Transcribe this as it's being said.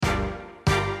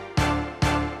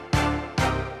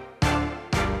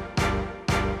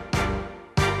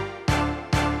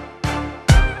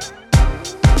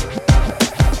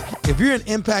you're an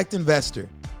impact investor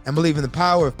and believe in the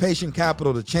power of patient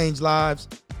capital to change lives,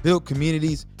 build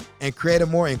communities, and create a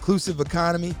more inclusive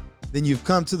economy, then you've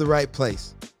come to the right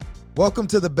place. Welcome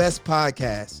to the Best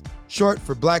Podcast, short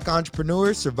for Black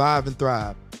Entrepreneurs Survive and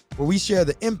Thrive, where we share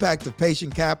the impact of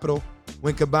patient capital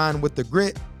when combined with the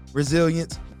grit,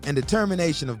 resilience, and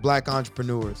determination of Black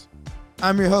entrepreneurs.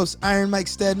 I'm your host, Iron Mike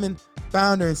Stedman,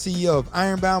 founder and CEO of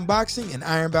Ironbound Boxing and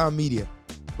Ironbound Media,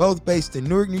 both based in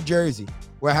Newark, New Jersey,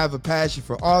 where I have a passion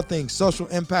for all things social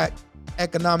impact,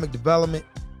 economic development,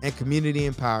 and community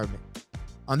empowerment.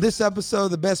 On this episode of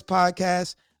the Best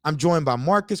Podcast, I'm joined by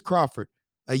Marcus Crawford,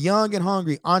 a young and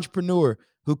hungry entrepreneur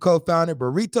who co-founded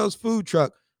Burritos Food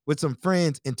Truck with some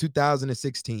friends in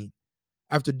 2016.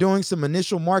 After doing some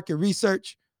initial market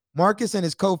research, Marcus and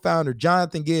his co-founder,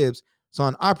 Jonathan Gibbs, saw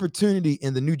an opportunity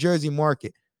in the New Jersey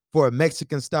market for a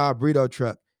Mexican-style burrito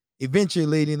truck, eventually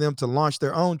leading them to launch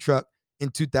their own truck in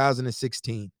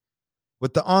 2016.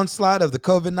 With the onslaught of the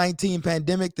COVID-19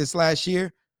 pandemic this last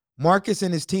year, Marcus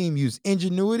and his team used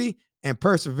ingenuity and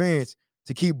perseverance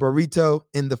to keep Burrito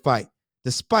in the fight,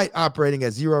 despite operating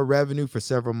at zero revenue for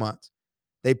several months.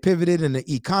 They pivoted into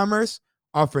e-commerce,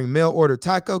 offering mail-order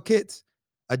taco kits,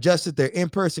 adjusted their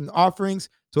in-person offerings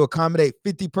to accommodate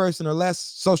 50-person or less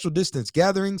social distance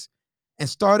gatherings, and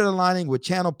started aligning with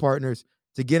channel partners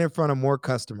to get in front of more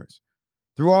customers.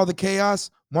 Through all the chaos,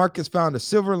 Marcus found a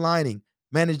silver lining,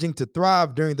 managing to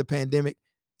thrive during the pandemic,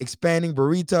 expanding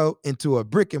Burrito into a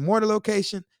brick-and-mortar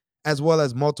location, as well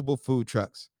as multiple food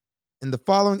trucks. In the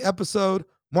following episode,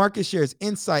 Marcus shares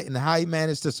insight into how he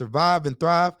managed to survive and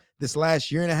thrive this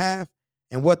last year and a half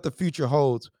and what the future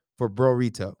holds for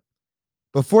Burrito.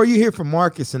 Before you hear from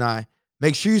Marcus and I,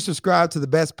 make sure you subscribe to the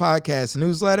Best Podcast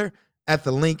newsletter at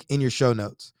the link in your show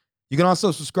notes. You can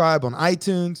also subscribe on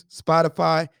iTunes,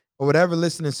 Spotify, or whatever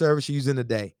listening service you're using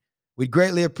today. We'd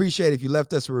greatly appreciate if you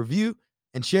left us a review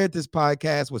and shared this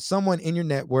podcast with someone in your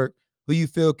network who you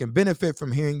feel can benefit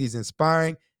from hearing these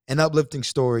inspiring and uplifting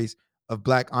stories of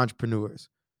Black entrepreneurs.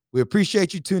 We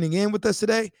appreciate you tuning in with us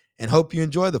today and hope you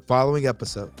enjoy the following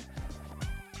episode.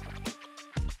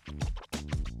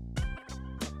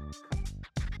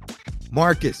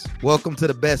 Marcus, welcome to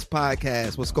the Best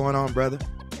Podcast. What's going on, brother?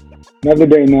 Another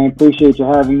day, man. Appreciate you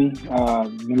having me.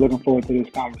 Been looking forward to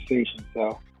this conversation.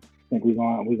 So I think we're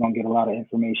gonna get a lot of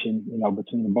information,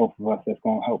 between the both of us that's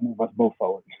gonna help move us both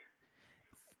forward.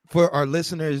 For our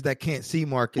listeners that can't see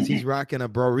Marcus, he's rocking a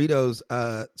Burritos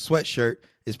sweatshirt.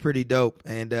 It's pretty dope,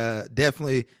 and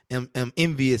definitely am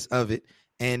envious of it.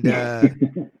 And I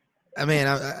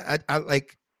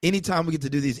like anytime we get to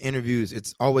do these interviews,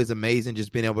 it's always amazing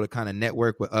just being able to kind of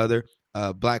network with other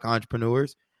Black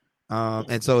entrepreneurs.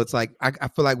 And so it's like, I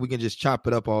feel like we can just chop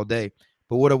it up all day.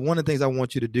 But one of the things I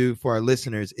want you to do for our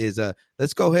listeners is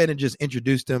let's go ahead and just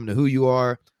introduce them to who you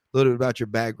are, a little bit about your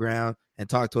background, and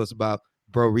talk to us about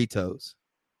Burritos.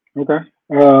 Okay.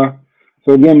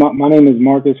 So again, my name is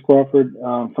Marcus Crawford,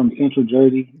 from Central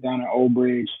Jersey, down in Old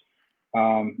Bridge.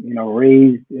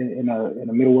 Raised in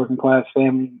a middle working class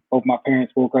family. Both my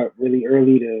parents woke up really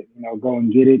early to, go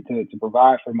and get it to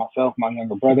provide for myself, my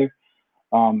younger brother,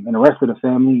 and the rest of the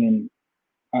family. And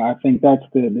I think that's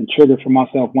the trigger for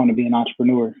myself wanting to be an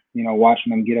entrepreneur,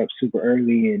 watching them get up super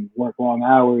early and work long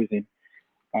hours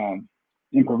and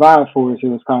provide for us. It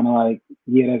was kind of like,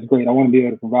 yeah, that's great. I want to be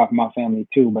able to provide for my family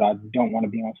too, but I don't want to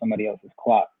be on somebody else's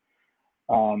clock.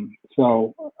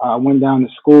 So I went down to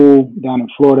school down in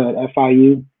Florida at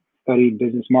FIU, studied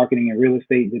business marketing and real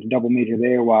estate, did a double major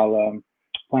there while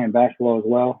playing basketball as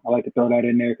well. I like to throw that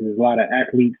in there because there's a lot of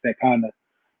athletes that kind of,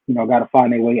 got to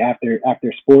find their way after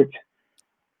sports.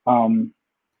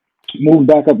 Moved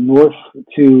back up north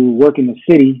to work in the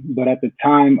city, but at the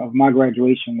time of my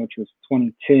graduation, which was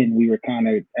 2010, we were kind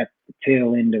of at the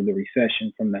tail end of the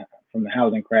recession from the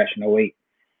housing crash in '08.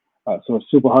 So it's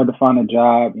super hard to find a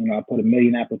job. I put 1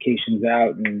 million applications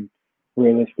out and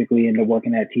realistically ended up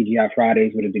working at TGI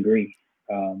Fridays with a degree.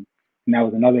 And that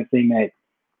was another thing that,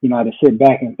 I had to sit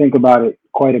back and think about it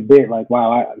quite a bit. Like,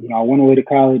 wow, I went away to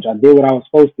college. I did what I was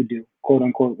supposed to do, quote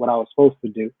unquote, what I was supposed to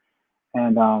do.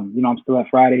 And, I'm still at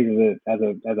Fridays as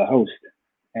a host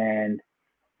and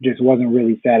just wasn't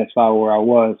really satisfied where I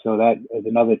was. So that is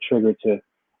another trigger to,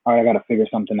 all right, I got to figure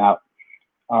something out.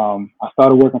 I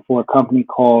started working for a company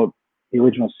called The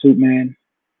Original Soup Man.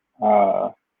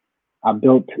 I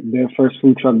built their first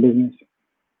food truck business,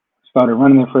 started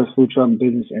running their first food truck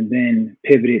business, and then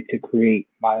pivoted to create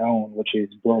my own, which is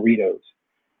Burritos.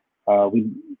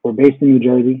 We're based in New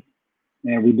Jersey,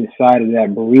 and we decided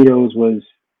that burritos was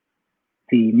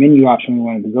the menu option we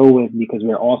wanted to go with because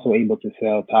we're also able to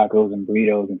sell tacos and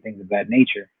burritos and things of that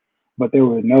nature. but there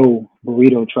were no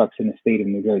burrito trucks in the state of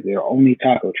New Jersey. There were only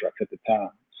taco trucks at the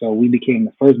time. So we became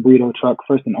the first burrito truck,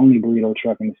 first and only burrito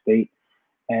truck in the state,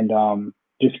 and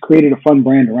just created a fun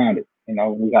brand around it. You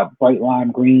know, we got bright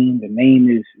lime green. The name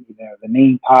is, the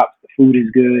name pops. The food is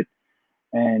good,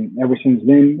 and ever since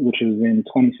then, which was in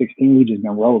 2016, we just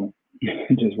been rolling,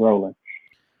 just rolling.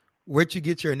 Where'd you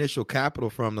get your initial capital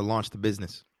from to launch the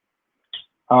business?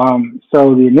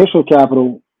 So the initial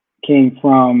capital came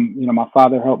from, my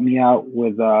father helped me out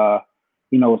with,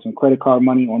 with some credit card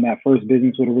money on that first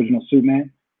business with Original Soup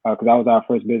Man, because that was our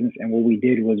first business. And what we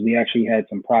did was we actually had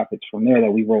some profits from there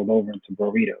that we rolled over into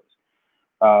burritos.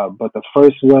 But the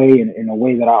first way, and in a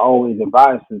way that I always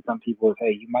advise to some people, is,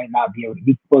 hey, you might not be able to,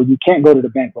 you can't go to the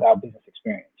bank without business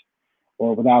experience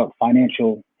or without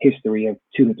financial history of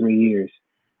 2 to 3 years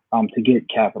to get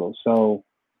capital. So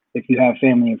if you have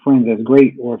family and friends, that's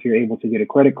great. Or if you're able to get a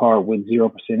credit card with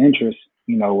 0% interest,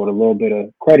 with a little bit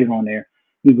of credit on there,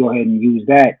 you go ahead and use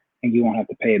that, and you won't have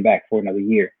to pay it back for another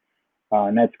year.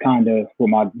 And that's kind of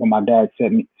what my dad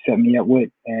set me up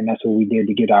with, and that's what we did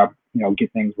to get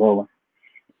things rolling.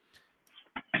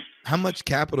 How much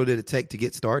capital did it take to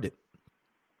get started?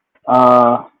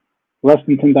 Less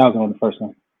than 10,000 on the first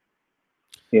one.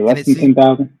 Yeah, less than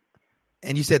 10,000.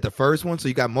 And you said the first one, so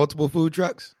you got multiple food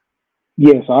trucks?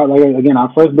 Yeah, so our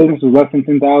first business was less than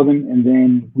 10,000, and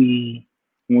then when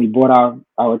we bought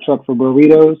our truck for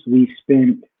burritos,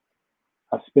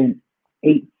 I spent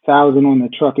 8,000 on the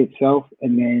truck itself,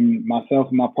 and then myself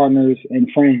and my partners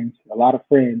and friends, a lot of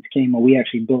friends came, and we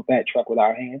actually built that truck with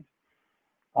our hands.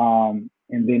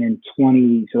 And then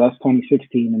so that's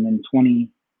 2016, and then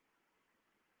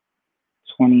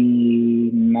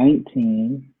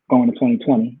 2019, going to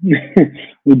 2020,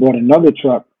 we bought another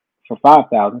truck for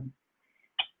 5,000.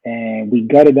 And we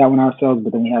gutted that one ourselves,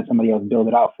 but then we had somebody else build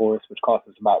it out for us, which cost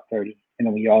us about 30. And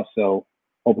then we also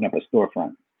opened up a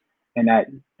storefront. And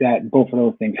that both of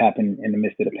those things happened in the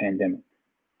midst of the pandemic.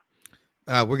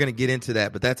 We're going to get into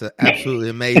that, but that's absolutely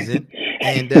amazing.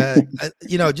 And,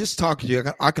 just talking to you,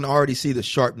 I can already see the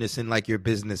sharpness in like your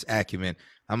business acumen.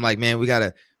 I'm like, man, we got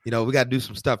to do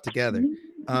some stuff together.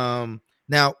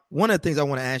 Now, one of the things I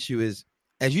want to ask you is,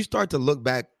 as you start to look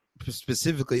back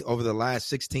specifically over the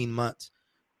last 18 months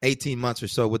or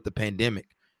so with the pandemic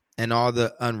and all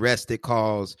the unrest it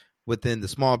caused within the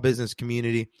small business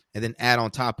community, and then add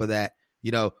on top of that,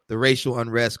 the racial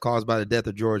unrest caused by the death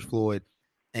of George Floyd.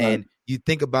 And you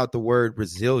think about the word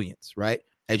resilience, right?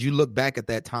 As you look back at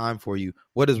that time for you,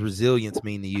 what does resilience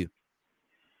mean to you?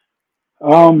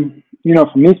 For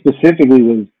me specifically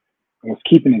was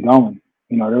keeping it going.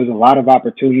 There was a lot of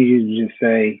opportunities to just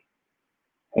say,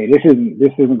 hey, this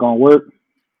isn't going to work.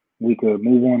 We could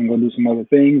move on and go do some other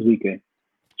things. We could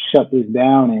shut this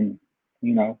down and,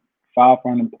 file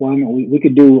for unemployment. We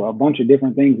could do a bunch of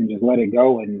different things and just let it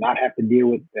go and not have to deal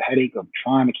with the headache of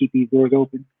trying to keep these doors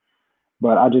open.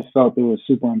 But I just felt it was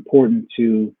super important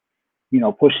to,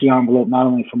 push the envelope, not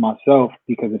only for myself,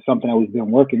 because it's something that we've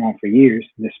been working on for years,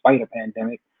 despite a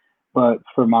pandemic, but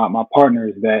for my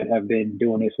partners that have been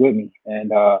doing this with me.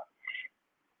 And,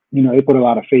 they put a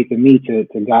lot of faith in me to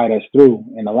guide us through.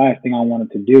 And the last thing I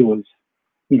wanted to do was,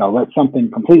 let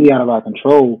something completely out of our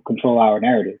control our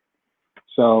narrative.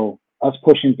 So us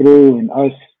pushing through and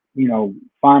us,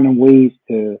 finding ways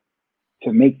to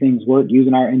make things work,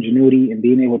 using our ingenuity and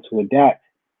being able to adapt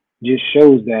just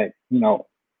shows that,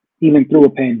 even through a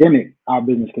pandemic, our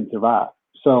business can survive.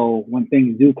 So when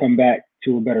things do come back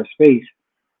to a better space,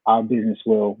 our business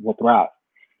will thrive.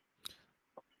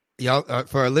 Y'all,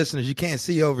 for our listeners, you can't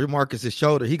see over Marcus's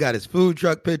shoulder. He got his food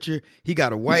truck picture. He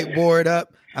got a whiteboard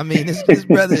up. I mean, this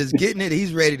brother is getting it.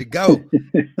 He's ready to go.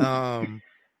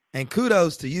 And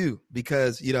kudos to you,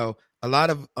 because,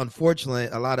 unfortunately,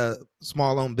 a lot of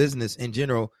small owned business in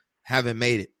general haven't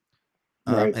made it.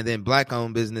 Right. And then black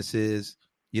owned businesses,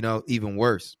 even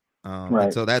worse. Right.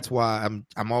 And so that's why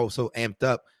I'm also amped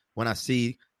up when I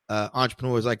see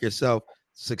entrepreneurs like yourself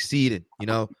succeeding,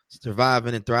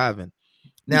 surviving and thriving.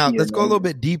 Now, let's go a little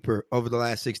bit deeper over the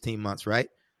last 16 months, right?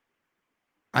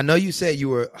 I know you said you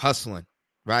were hustling,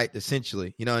 right?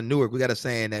 Essentially, in Newark, we got a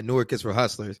saying that Newark is for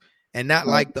hustlers, and not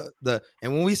like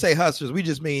and when we say hustlers, we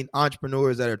just mean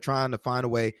entrepreneurs that are trying to find a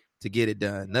way to get it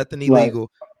done. Nothing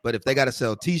illegal, but if they got to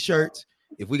sell T-shirts,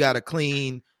 if we got to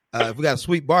clean, if we got to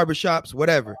sweep barbershops,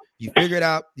 whatever, you figure it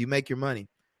out, you make your money.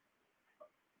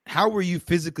 How were you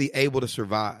physically able to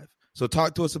survive? So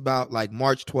talk to us about like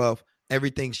March 12th,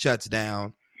 everything shuts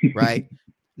down, right?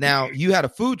 Now, you had a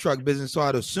food truck business, so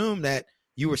I'd assume that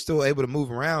you were still able to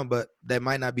move around, but that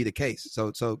might not be the case.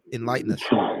 So enlighten us.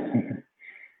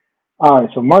 All right,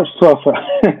 so March 12th.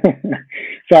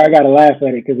 Sorry, I got to laugh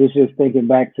at it because it's just thinking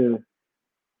back to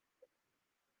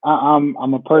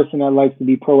I'm a person that likes to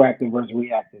be proactive versus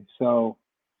reactive. So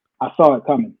I saw it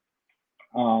coming.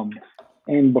 Um,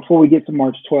 and before we get to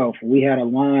March 12th, we had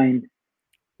aligned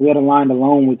a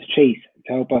loan with Chase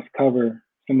to help us cover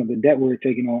some of the debt we were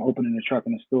taking on opening the truck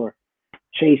in the store.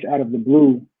 Chase, out of the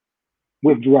blue,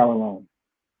 withdrew our loan.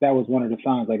 That was one of the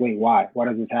signs. Like, wait, why? Why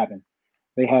does this happen?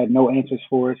 They had no answers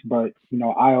for us, but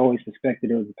I always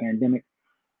suspected it was a pandemic.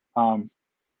 Um,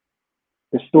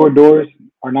 the store doors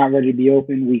are not ready to be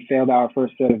open. We failed our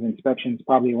first set of inspections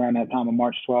probably around that time of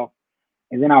March 12th.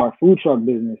 And then our food truck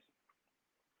business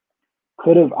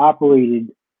could have operated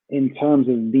in terms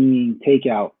of being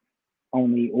takeout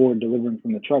only or delivering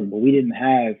from the truck, but we didn't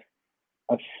have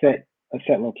a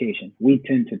set location. We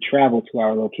tend to travel to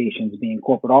our locations, being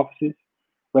corporate offices,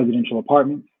 residential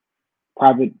apartments,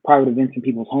 private events in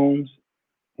people's homes,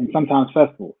 and sometimes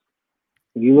festivals.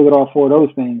 If you look at all four of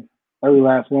those things, every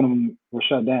last one of them was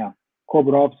shut down.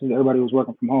 Corporate offices, everybody was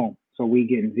working from home, so we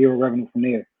getting zero revenue from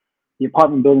there. The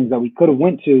apartment buildings that we could have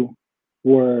went to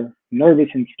were nervous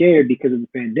and scared because of the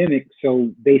pandemic,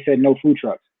 so they said no food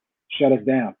trucks, shut us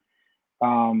down.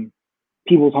 Um,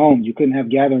 People's homes, you couldn't have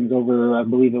gatherings over, I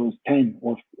believe it was 10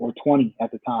 or 20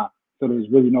 at the time. So there was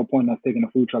really no point in us taking a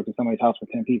food truck to somebody's house for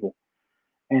 10 people.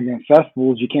 And then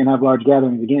festivals, you can't have large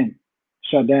gatherings again,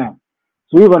 shut down.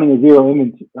 So we were running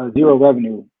a zero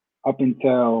revenue up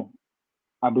until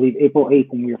I believe April 8th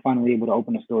when we were finally able to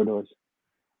open the store doors.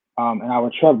 And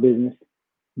our truck business,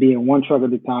 being one truck at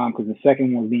the time, because the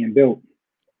second one was being built,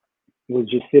 was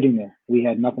just sitting there. We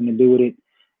had nothing to do with it.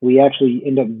 We actually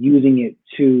ended up using it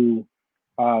to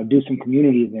do some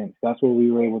community events. That's where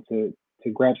we were able to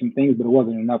grab some things, but it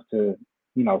wasn't enough to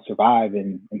survive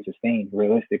and sustain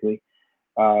realistically.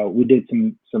 We did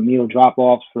some meal drop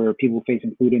offs for people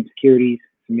facing food insecurities,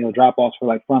 some meal drop offs for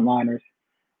like frontliners.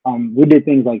 We did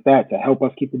things like that to help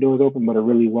us keep the doors open, but it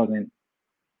really wasn't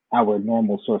our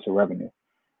normal source of revenue.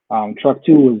 Truck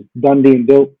two was done being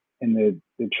built, and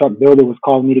the truck builder was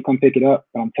calling me to come pick it up,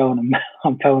 but I'm telling him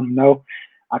I'm telling him no,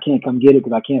 I can't come get it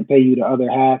because I can't pay you the other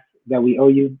half that we owe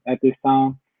you at this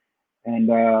time. And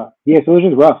yeah, so it was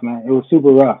just rough, man. It was super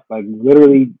rough, like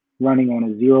literally running on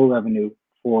a zero revenue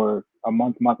for a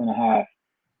month and a half,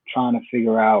 trying to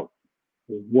figure out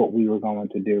what we were going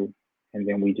to do, and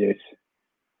then we just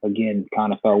again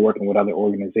kind of start working with other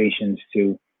organizations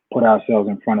to put ourselves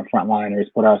in front of frontliners,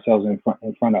 put ourselves in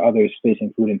front of others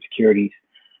facing food insecurities,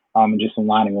 and just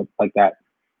aligning with like that.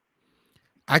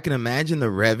 I can imagine the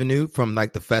revenue from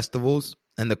like the festivals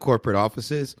and the corporate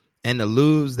offices, and to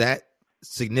lose that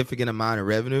significant amount of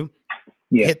revenue,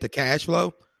 Yeah. hit the cash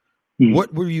flow. Mm-hmm.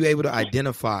 What were you able to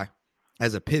identify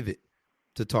as a pivot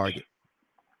to target?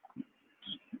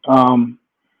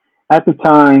 At the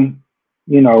time,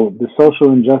 the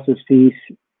social injustice piece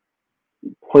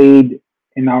played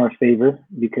in our favor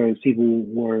because people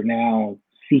were now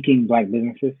seeking black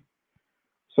businesses.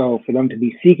 So for them to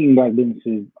be seeking black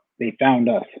businesses, they found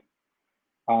us.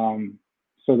 Um,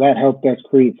 so that helped us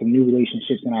create some new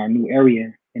relationships in our new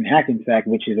area in Hackensack,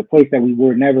 which is a place that we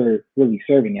were never really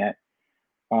serving at,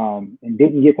 and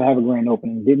didn't get to have a grand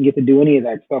opening, didn't get to do any of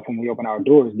that stuff when we opened our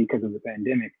doors because of the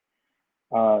pandemic.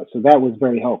 So that was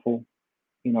very helpful.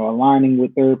 Aligning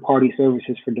with third party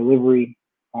services for delivery,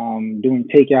 doing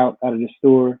takeout out of the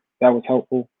store, that was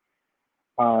helpful.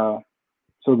 Uh,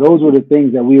 so those were the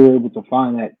things that we were able to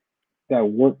find that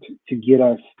worked to get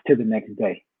us to the next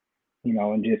day.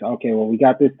 And just okay, well, we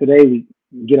got this today, we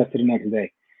get us to the next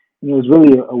day. And it was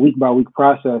really a week by week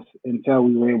process until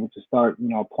we were able to start,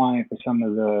 applying for some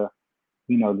of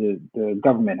the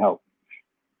government help.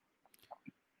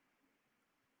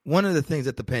 One of the things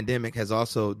that the pandemic has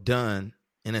also done,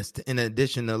 in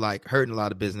addition to like hurting a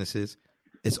lot of businesses,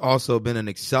 it's also been an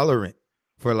accelerant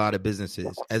for a lot of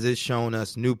businesses as it's shown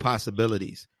us new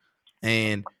possibilities.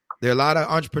 And there are a lot of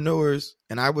entrepreneurs,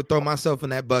 and I would throw myself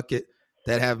in that bucket,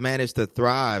 that have managed to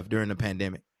thrive during the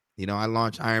pandemic. I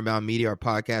launched Ironbound Media, our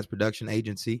podcast production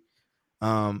agency.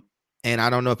 And I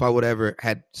don't know if I would ever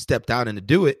had stepped out and to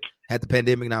do it had the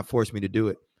pandemic not forced me to do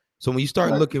it. So when you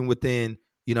start looking within,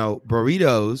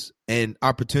 burritos and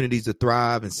opportunities to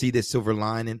thrive and see this silver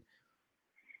lining,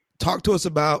 talk to us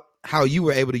about how you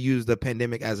were able to use the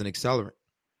pandemic as an accelerant.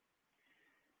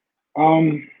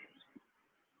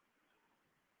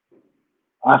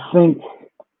 I think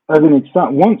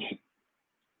once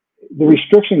the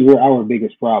restrictions were our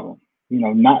biggest problem,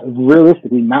 not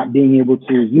realistically not being able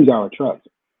to use our trucks.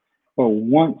 But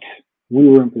once we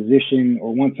were in position,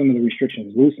 or once some of the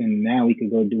restrictions loosened, now we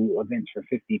could go do events for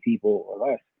 50 people or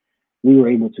less. We were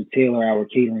able to tailor our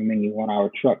catering menu on our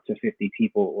truck to 50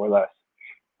 people or less.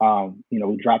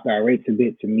 We dropped our rates a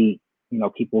bit to meet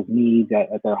people's needs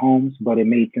at their homes, but it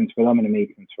made sense for them and it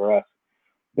made sense for us.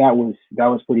 That was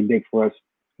pretty big for us.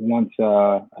 Once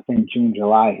I think June,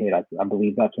 July hit, I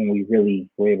believe that's when we really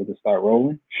were able to start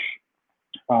rolling.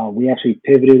 We actually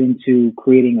pivoted into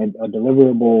creating a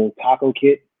deliverable taco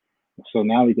kit. So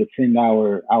now we could send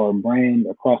our brand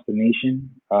across the nation.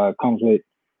 It comes with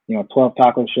 12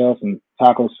 taco shells and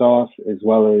taco sauce, as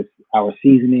well as our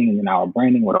seasoning and then our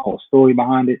branding with a whole story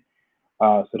behind it.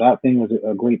 So that thing was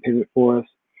a great pivot for us.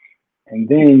 And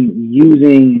then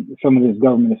using some of this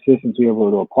government assistance we were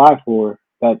able to apply for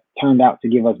that turned out to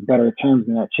give us better terms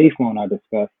than that Chase loan I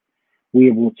discussed, we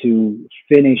were able to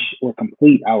finish or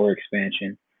complete our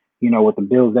expansion. With the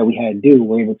bills that we had due,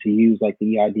 we're able to use like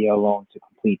the EIDL loan to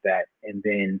complete that. And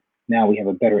then now we have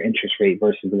a better interest rate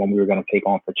versus the one we were going to take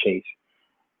on for Chase.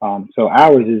 So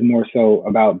ours is more so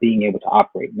about being able to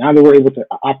operate. Now that we're able to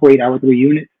operate our 3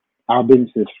 units, our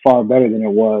business is far better than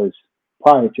it was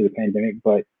prior to the pandemic,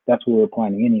 but that's what we were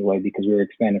planning anyway because we were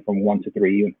expanding from 1 to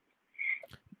 3 units.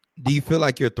 Do you feel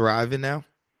like you're thriving now?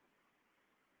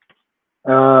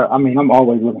 I'm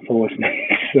always looking for what's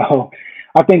next. So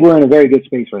I think we're in a very good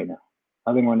space right now.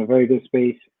 To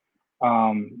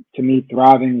me,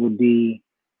 thriving would be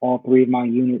all 3 of my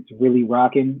units really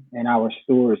rocking and our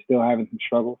store is still having some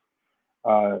struggles.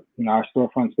 Our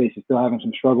storefront space is still having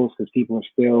some struggles because people are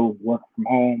still working from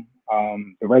home.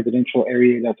 The residential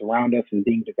area that's around us is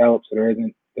being developed, so there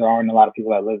aren't a lot of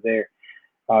people that live there.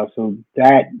 So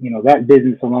that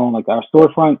business alone, like our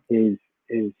storefront is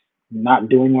not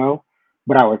doing well,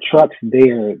 but our trucks,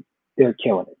 they're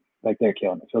killing it. Like they're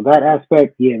killing it. So that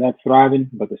aspect, yeah, that's thriving,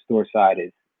 but the store side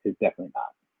is definitely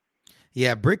not.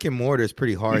 Yeah, brick and mortar is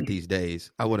pretty hard these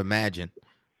days, I would imagine.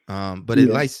 But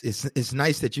it's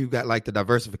nice that you've got like the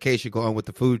diversification going with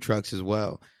the food trucks as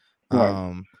well.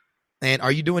 Right. And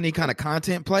are you doing any kind of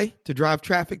content play to drive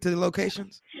traffic to the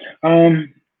locations?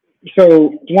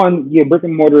 So brick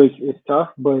and mortar is tough,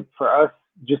 but for us,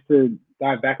 just to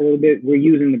dive back a little bit, we're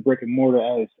using the brick and mortar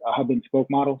as a hub and spoke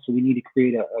model. So we need to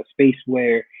create a space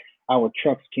where our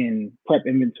trucks can prep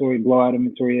inventory, blow out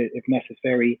inventory if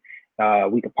necessary.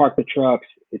 We can park the trucks.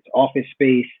 It's office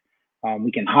space.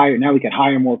 We can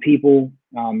hire more people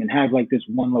and have like this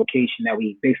one location that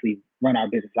we basically run our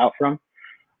business out from.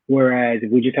 Whereas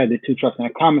if we just had the 2 trucks in a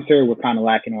commissary, we're kind of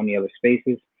lacking on the other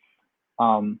spaces.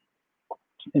 And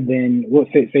then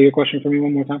say your question for me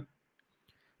one more time.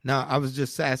 No, I was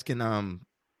just asking. I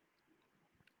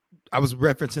was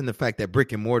referencing the fact that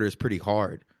brick and mortar is pretty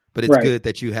hard, but it's good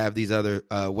that you have these other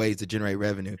ways to generate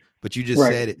revenue. But you just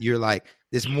said it. You're like,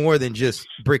 it's more than just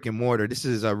brick and mortar. This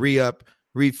is a re-up,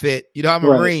 refit. I'm a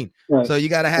Marine, so you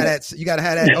gotta have that. You gotta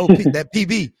have that OP, that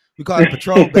PB. We call it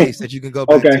patrol base that you can go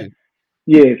back to.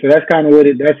 Yeah, so that's kind of what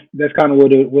that's kind of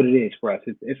what it is for us.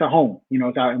 It's a home,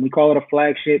 and we call it a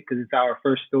flagship because it's our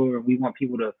first store. We want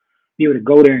people to be able to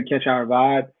go there and catch our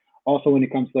vibe. Also, when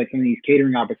it comes to like some of these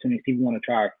catering opportunities, people want to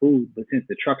try our food, but since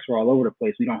the trucks are all over the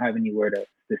place, we don't have anywhere to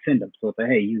send them. So it's like,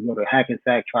 hey, you go to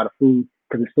Hackensack, try the food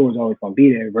because the store's always going to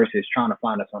be there versus trying to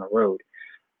find us on the road.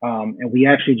 And we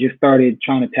actually just started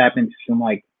trying to tap into some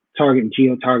like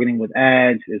geo-targeting with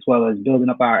ads as well as building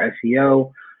up our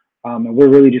SEO. And we're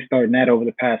really just starting that over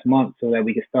the past month so that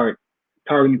we can start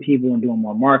targeting people and doing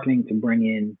more marketing to bring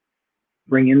in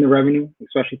the revenue,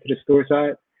 especially to the store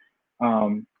side.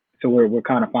 So we're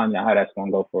kind of finding out how that's going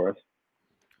to go for us.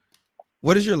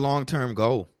 What is your long-term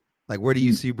goal? Like, where do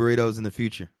you see Burritos in the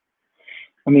future?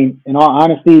 I mean, in all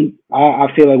honesty,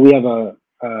 I feel like we have a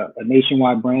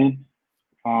nationwide brand.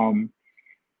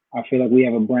 I feel like we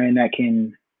have a brand that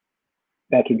can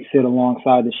sit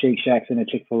alongside the Shake Shacks and the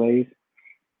Chick-fil-A's.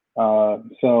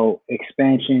 So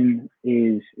expansion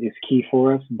is key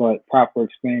for us, but proper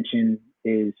expansion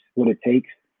is what it takes.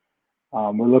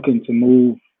 We're looking to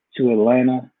move to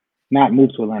Atlanta, not move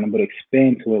to Atlanta, but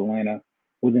expand to Atlanta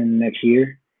within the next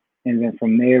year. And then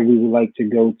from there, we would like to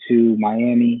go to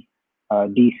Miami,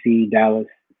 DC, Dallas.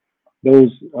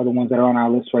 Those are the ones that are on our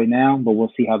list right now, but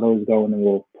we'll see how those go and then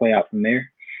we'll play out from there.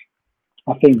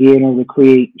 I think being able to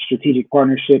create strategic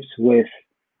partnerships with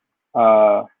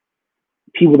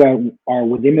people that are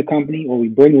within the company or we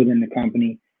bring within the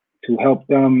company to help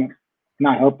them,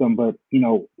 not help them, but,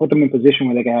 put them in a position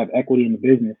where they can have equity in the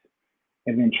business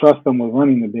and then trust them with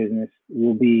running the business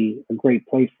will be a great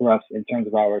place for us in terms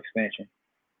of our expansion.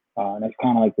 That's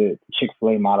kind of like the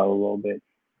Chick-fil-A model a little bit.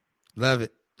 Love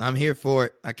it. I'm here for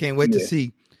it. I can't wait to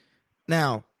see.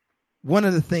 Now, one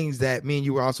of the things that me and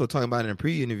you were also talking about in a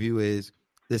pre-interview is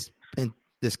this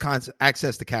concept,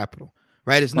 access to capital,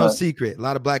 right? It's no secret. A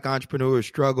lot of Black entrepreneurs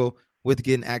struggle with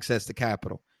getting access to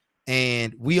capital.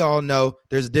 And we all know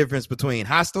there's a difference between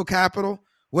hostile capital.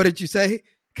 What did you say?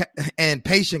 and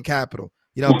patient capital.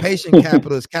 Patient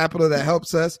capital is capital that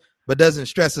helps us but doesn't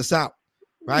stress us out,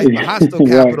 right? But hostile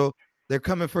capital, they're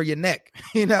coming for your neck,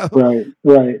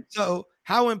 Right. So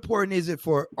how important is it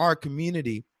for our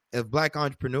community of Black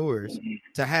entrepreneurs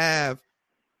to have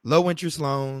low interest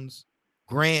loans,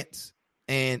 grants,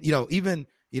 and even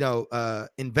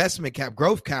investment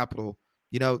growth capital,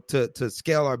 to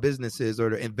scale our businesses or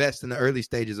to invest in the early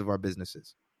stages of our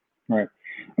businesses? Right.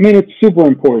 I mean, it's super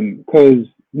important because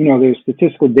there's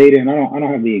statistical data, and I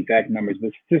don't have the exact numbers,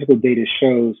 but statistical data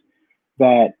shows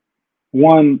that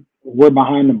one, we're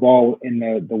behind the ball in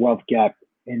the wealth gap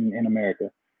in America,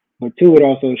 but two, it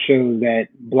also shows that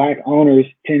Black owners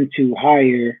tend to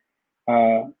hire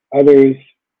others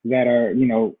that are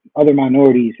other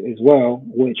minorities as well,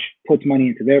 which puts money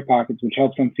into their pockets, which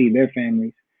helps them feed their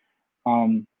families.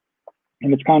 Um,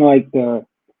 and it's kind of like the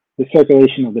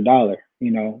circulation of the dollar.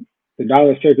 The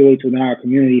dollar circulates within our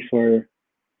community for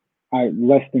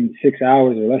less than 6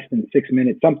 hours or less than 6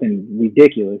 minutes, something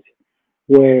ridiculous,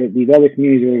 where these other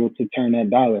communities are able to turn that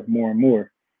dollar more and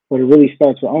more. But it really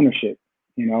starts with ownership.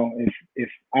 If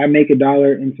I make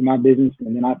 $1 into my business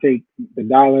and then I take the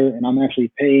dollar and I'm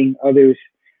actually paying others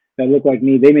that look like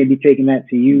me, they may be taking that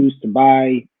to use to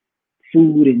buy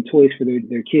food and toys for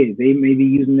their kids. They may be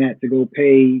using that to go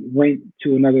pay rent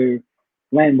to another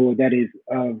landlord that is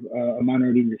of a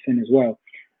minority descent as well.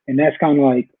 And that's kind of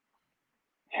like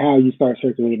how you start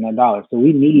circulating that dollar. So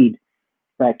we need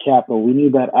that capital. We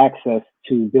need that access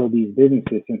to build these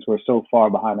businesses since we're so far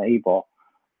behind the 8 ball.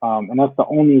 And that's the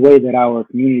only way that our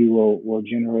community will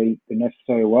generate the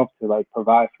necessary wealth to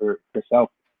provide for self.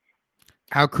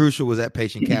 How crucial was that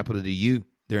patient capital to you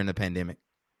during the pandemic?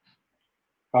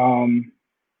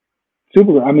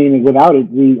 Super. I mean, without it,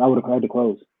 I would have had to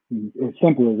close. As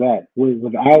simple as that.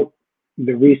 Without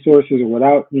the resources, or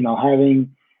without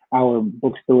having our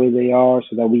books the way they are,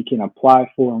 so that we can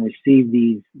apply for and receive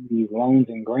these loans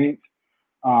and grants,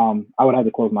 I would have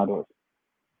to close my doors.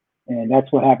 And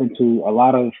that's what happened to a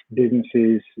lot of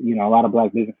businesses. A lot of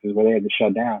Black businesses where they had to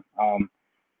shut down.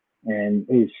 And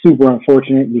it's super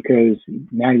unfortunate because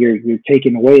now you're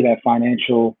taking away that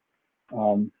financial,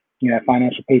 that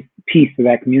financial piece to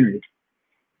that community.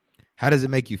 How does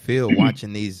it make you feel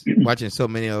watching so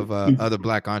many of other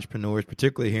Black entrepreneurs,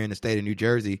 particularly here in the state of New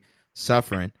Jersey,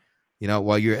 suffering,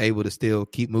 while you're able to still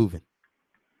keep moving?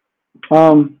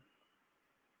 I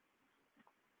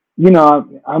mean,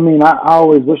 I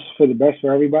always wish for the best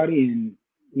for everybody, and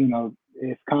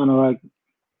it's kind of like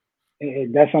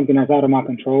that's something that's out of my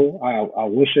control. I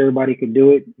wish everybody could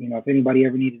do it. If anybody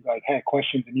ever had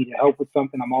questions or needed help with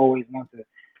something, I'm always want to,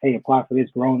 hey, apply for this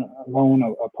loan,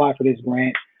 or apply for this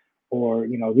grant, or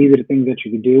these are the things that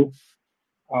you could do.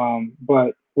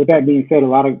 But with that being said, a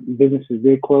lot of businesses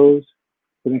did close,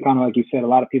 but then kind of like you said, a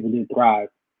lot of people did thrive.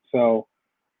 So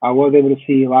I was able to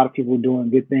see a lot of people doing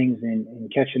good things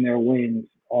and catching their wins,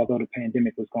 although the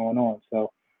pandemic was going on.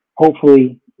 So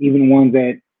hopefully, even ones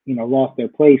that lost their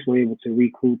place were able to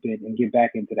recoup it and get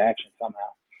back into the action somehow.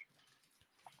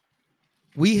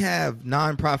 We have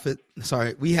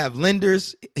we have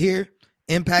lenders here,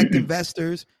 impact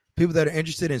investors, people that are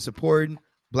interested in supporting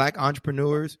Black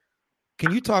entrepreneurs.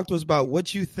 Can you talk to us about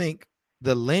what you think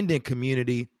the lending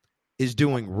community is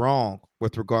doing wrong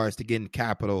with regards to getting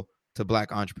capital to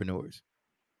Black entrepreneurs?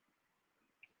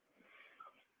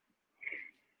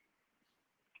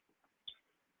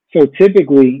 So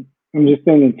typically, I'm just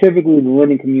thinking, the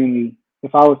lending community,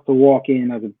 if I was to walk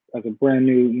in as a brand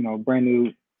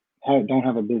new, don't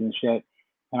have a business yet,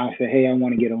 and I say, hey, I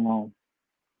want to get a loan,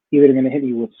 either they're going to hit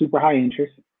me with super high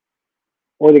interest,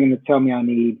 or they're going to tell me I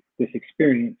need this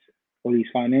experience or these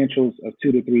financials of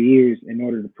 2 to 3 years in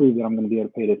order to prove that I'm going to be able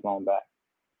to pay this loan back.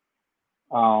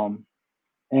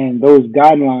 And those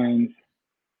guidelines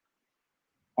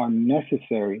are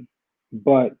necessary,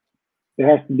 but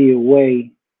there has to be a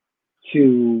way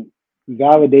to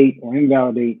validate or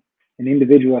invalidate an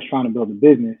individual that's trying to build a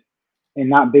business, and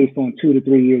not based on 2 to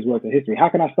 3 years worth of history. How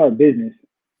can I start business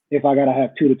if I got to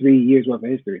have 2 to 3 years worth of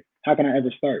history? How can I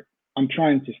ever start? I'm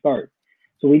trying to start.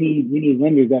 So we need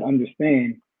lenders that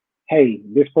understand, hey,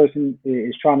 this person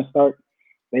is trying to start.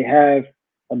 They have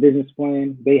a business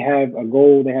plan. They have a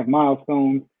goal. They have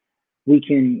milestones. We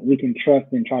can trust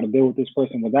and try to build with this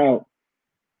person without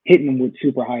hitting them with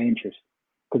super high interest,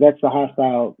 because that's the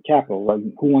hostile capital. Like,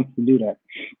 who wants to do that?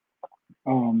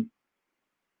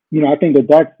 I think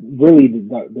that's really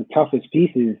the toughest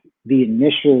piece is the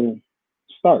initial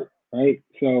start, right?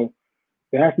 So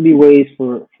there has to be ways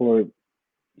for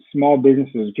small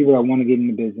businesses, people that want to get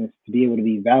into business, to be able to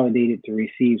be validated to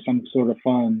receive some sort of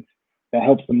funds that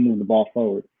helps them move the ball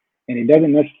forward. And it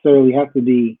doesn't necessarily have to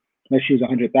be let's use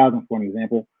 100,000 for an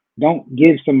example. Don't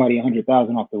give somebody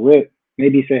 100,000 off the rip.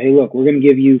 Maybe say, hey, look, we're going to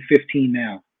give you 15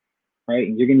 now, right?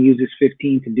 And you're going to use this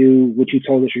 15 to do what you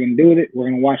told us you're going to do with it. We're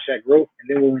going to watch that growth, and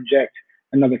then we'll inject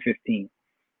another 15.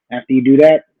 After you do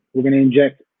that, we're going to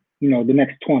inject, the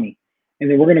next 20. And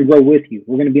then we're going to grow with you.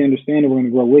 We're going to be understanding. We're going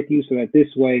to grow with you so that this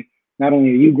way, not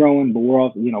only are you growing, but we're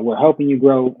also, we're helping you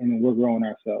grow, and then we're growing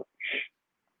ourselves.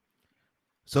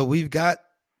 So we've got,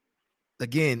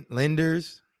 again,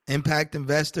 lenders, impact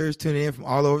investors tuning in from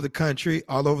all over the country,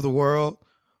 all over the world.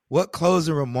 What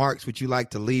closing remarks would you like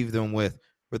to leave them with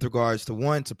regards to,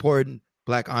 one, supporting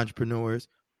Black entrepreneurs,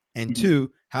 and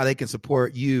two, how they can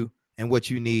support you and what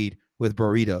you need with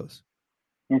Burritos?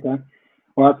 Okay.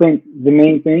 Well, I think the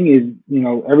main thing is,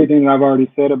 everything I've already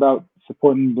said about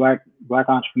supporting Black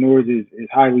entrepreneurs is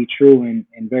highly true and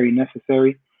very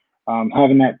necessary.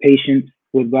 Having that patience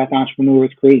with Black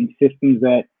entrepreneurs, creating systems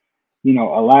that,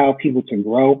 allow people to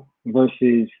grow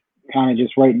versus kind of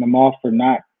just writing them off for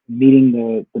not meeting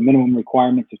the minimum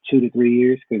requirements of 2 to 3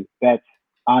 years, because that's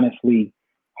honestly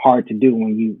hard to do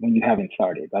when you haven't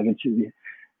started. Like,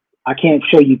 I can't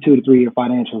show you 2 to 3 year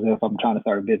financials if I'm trying to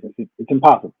start a business. It's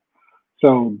impossible.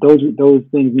 So those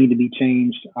things need to be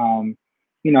changed. And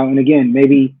again,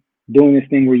 maybe doing this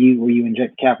thing where you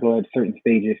inject capital at certain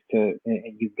stages and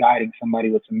you guiding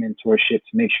somebody with some mentorship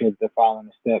to make sure that they're following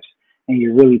the steps, and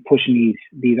you're really pushing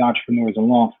these entrepreneurs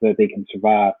along so that they can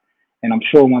survive. And I'm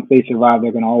sure once they survive,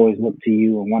 they're going to always look to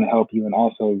you and want to help you, and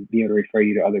also be able to refer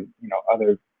you to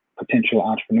other potential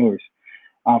entrepreneurs.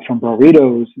 From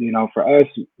Burritos, for us,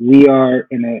 we are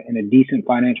in a decent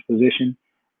financial position.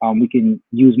 We can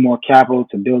use more capital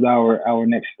to build our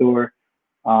next store.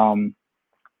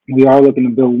 We are looking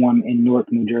to build one in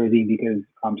Newark, New Jersey, because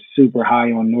I'm super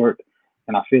high on Newark,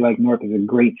 and I feel like Newark is a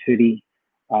great city.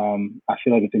 I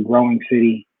feel like it's a growing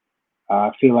city.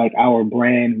 I feel like our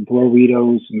brand,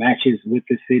 Burritos, matches with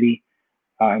the city,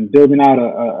 and building out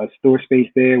a store space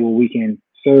there where we can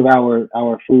serve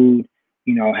our food,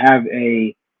 have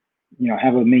a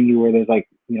menu where there's a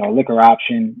liquor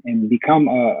option, and become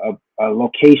a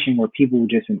location where people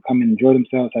just come and enjoy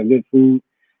themselves, have good food,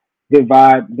 good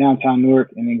vibe, downtown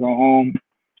Newark, and then go home.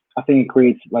 I think it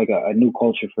creates like a new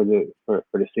culture for the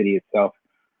city itself.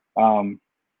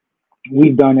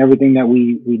 We've done everything that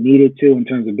we needed to in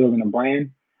terms of building a brand,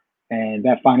 and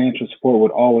that financial support would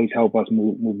always help us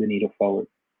move the needle forward.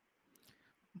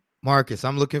 Marcus,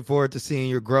 I'm looking forward to seeing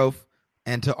your growth.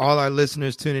 And to all our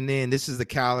listeners tuning in, this is the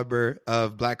caliber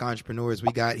of Black entrepreneurs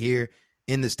we got here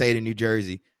in the state of New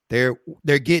Jersey. They're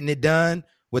getting it done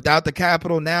without the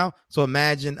capital now. So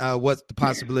imagine what the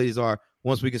possibilities are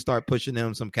once we can start pushing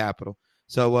them some capital.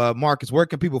 So Marcus, where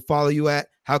can people follow you at?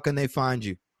 How can they find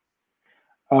you?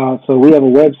 So we have a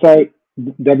website,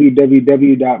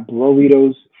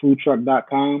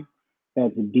 www.broritosfoodtruck.com.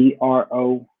 That's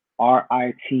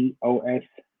BRORITOS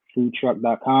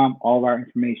foodtruck.com. All of our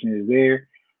information is there.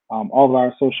 All of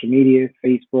our social media,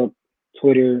 Facebook,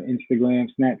 Twitter, Instagram,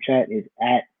 Snapchat, is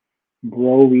at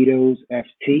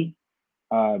BroritosFT,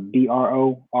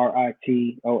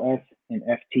 BRORITOS, and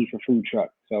FT for food truck.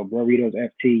 So Burritos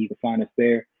FT, you can find us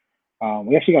there.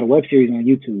 We actually got a web series on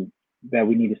YouTube that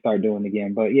we need to start doing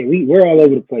again. But yeah, we're all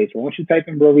over the place. So once you type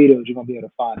in Burritos, you're gonna be able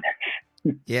to find it.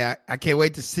 Yeah, I can't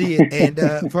wait to see it. And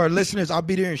for our listeners, I'll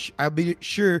be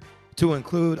sure to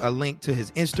include a link to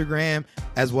his Instagram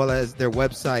as well as their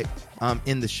website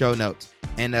in the show notes.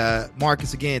 And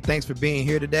Marcus, again, thanks for being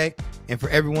here today. And for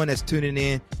everyone that's tuning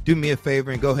in, do me a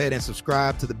favor and go ahead and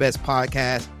subscribe to the Best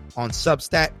Podcast on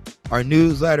Substack, our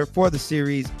newsletter for the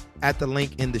series, at the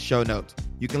link in the show notes.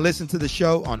 You can listen to the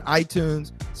show on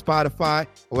iTunes, Spotify,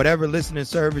 or whatever listening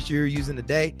service you're using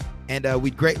today. And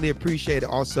we'd greatly appreciate it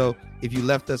also if you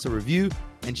left us a review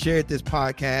and shared this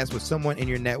podcast with someone in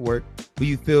your network who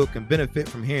you feel can benefit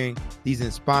from hearing these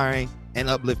inspiring and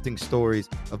uplifting stories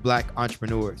of Black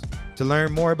entrepreneurs. To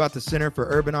learn more about the Center for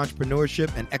Urban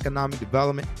Entrepreneurship and Economic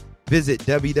Development, visit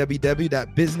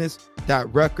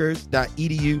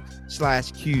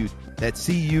www.business.rutgers.edu/CUED. That's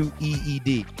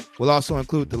CUEED. We'll also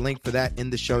include the link for that in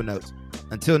the show notes.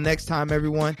 Until next time,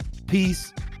 everyone,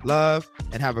 peace, love,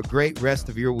 and have a great rest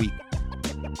of your week.